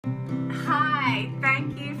Hi,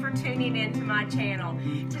 thank you for tuning into my channel.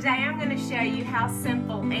 Today I'm going to show you how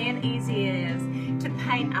simple and easy it is to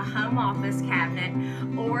paint a home office cabinet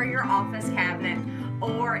or your office cabinet,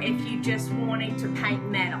 or if you just wanted to paint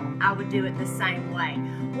metal, I would do it the same way.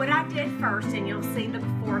 What I did first, and you'll see the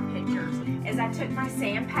before pictures, is I took my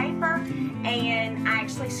sandpaper and I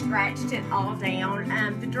actually scratched it all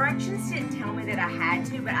down. The directions didn't tell me that I had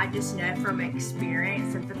to, but I just know from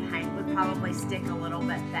experience that the paint would probably stick a little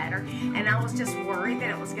bit better, and I was just worried that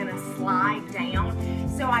it was going to slide down,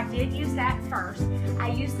 so I did use that first. I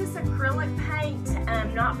used this acrylic paint.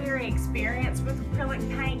 Not very experienced with acrylic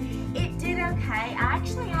paint. It did okay. I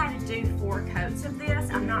actually had to do 4 coats of this.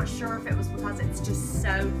 I'm not sure if it was because it's just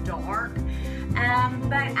so dark,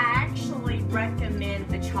 but I actually recommend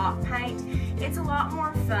the chalk paint. It's a lot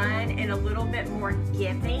more fun and a little bit more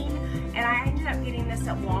giving, and I ended up getting this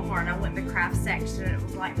at Walmart. I went in the craft section and it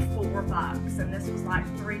was like $4, and this was like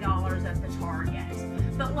 $3 at the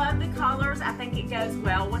Target. But love the colors. I think it goes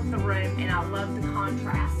well with the room, and I love the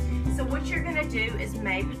contrast. So what you're going to do is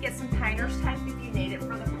maybe get some painter's tape if you need it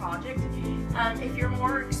for the project. If you're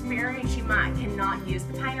more experienced, you cannot use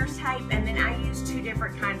the painter's tape. And then I use 2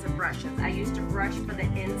 different kinds of brushes. I used a brush for the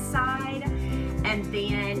inside, and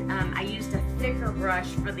then I used a thicker brush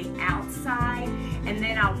for the outside, and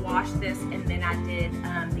then I washed this, and then I did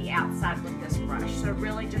the outside with this brush. So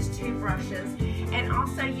really just 2 brushes. And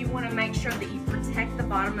also you want to make sure that you protect the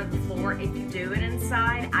bottom of the floor if you do it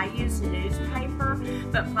inside. I use newspaper,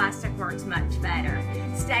 but plastic works much better.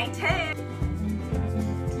 Stay tuned.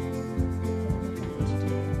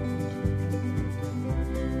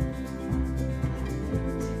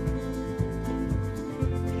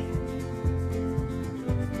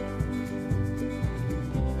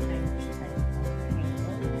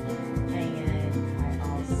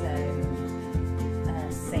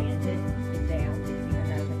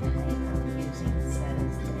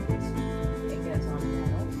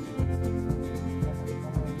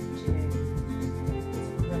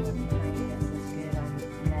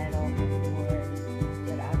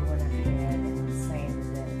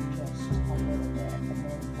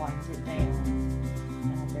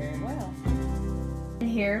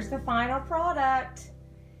 Here's the final product.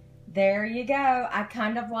 There you go. I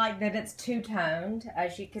kind of like that it's two-toned.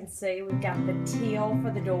 As you can see, we've got the teal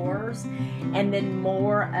for the doors, and then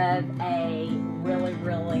more of a really,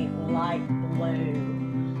 really light blue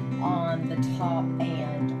on the top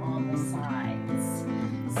and on the sides.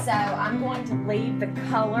 So I'm going to leave the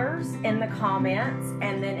colors in the comments,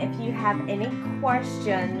 and then if you have any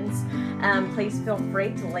questions, please feel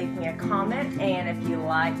free to leave me a comment. And if you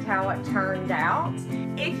liked how it turned out,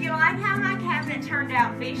 if you like how my cabinet turned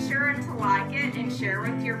out, be sure to like it and share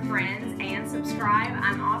with your friends and subscribe.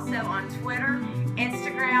 I'm also on Twitter,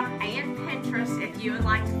 Instagram, and Pinterest if you would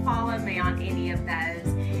like to follow me on any of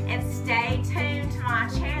those. And stay tuned to my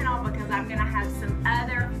channel because I'm going to have some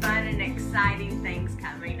other fun and exciting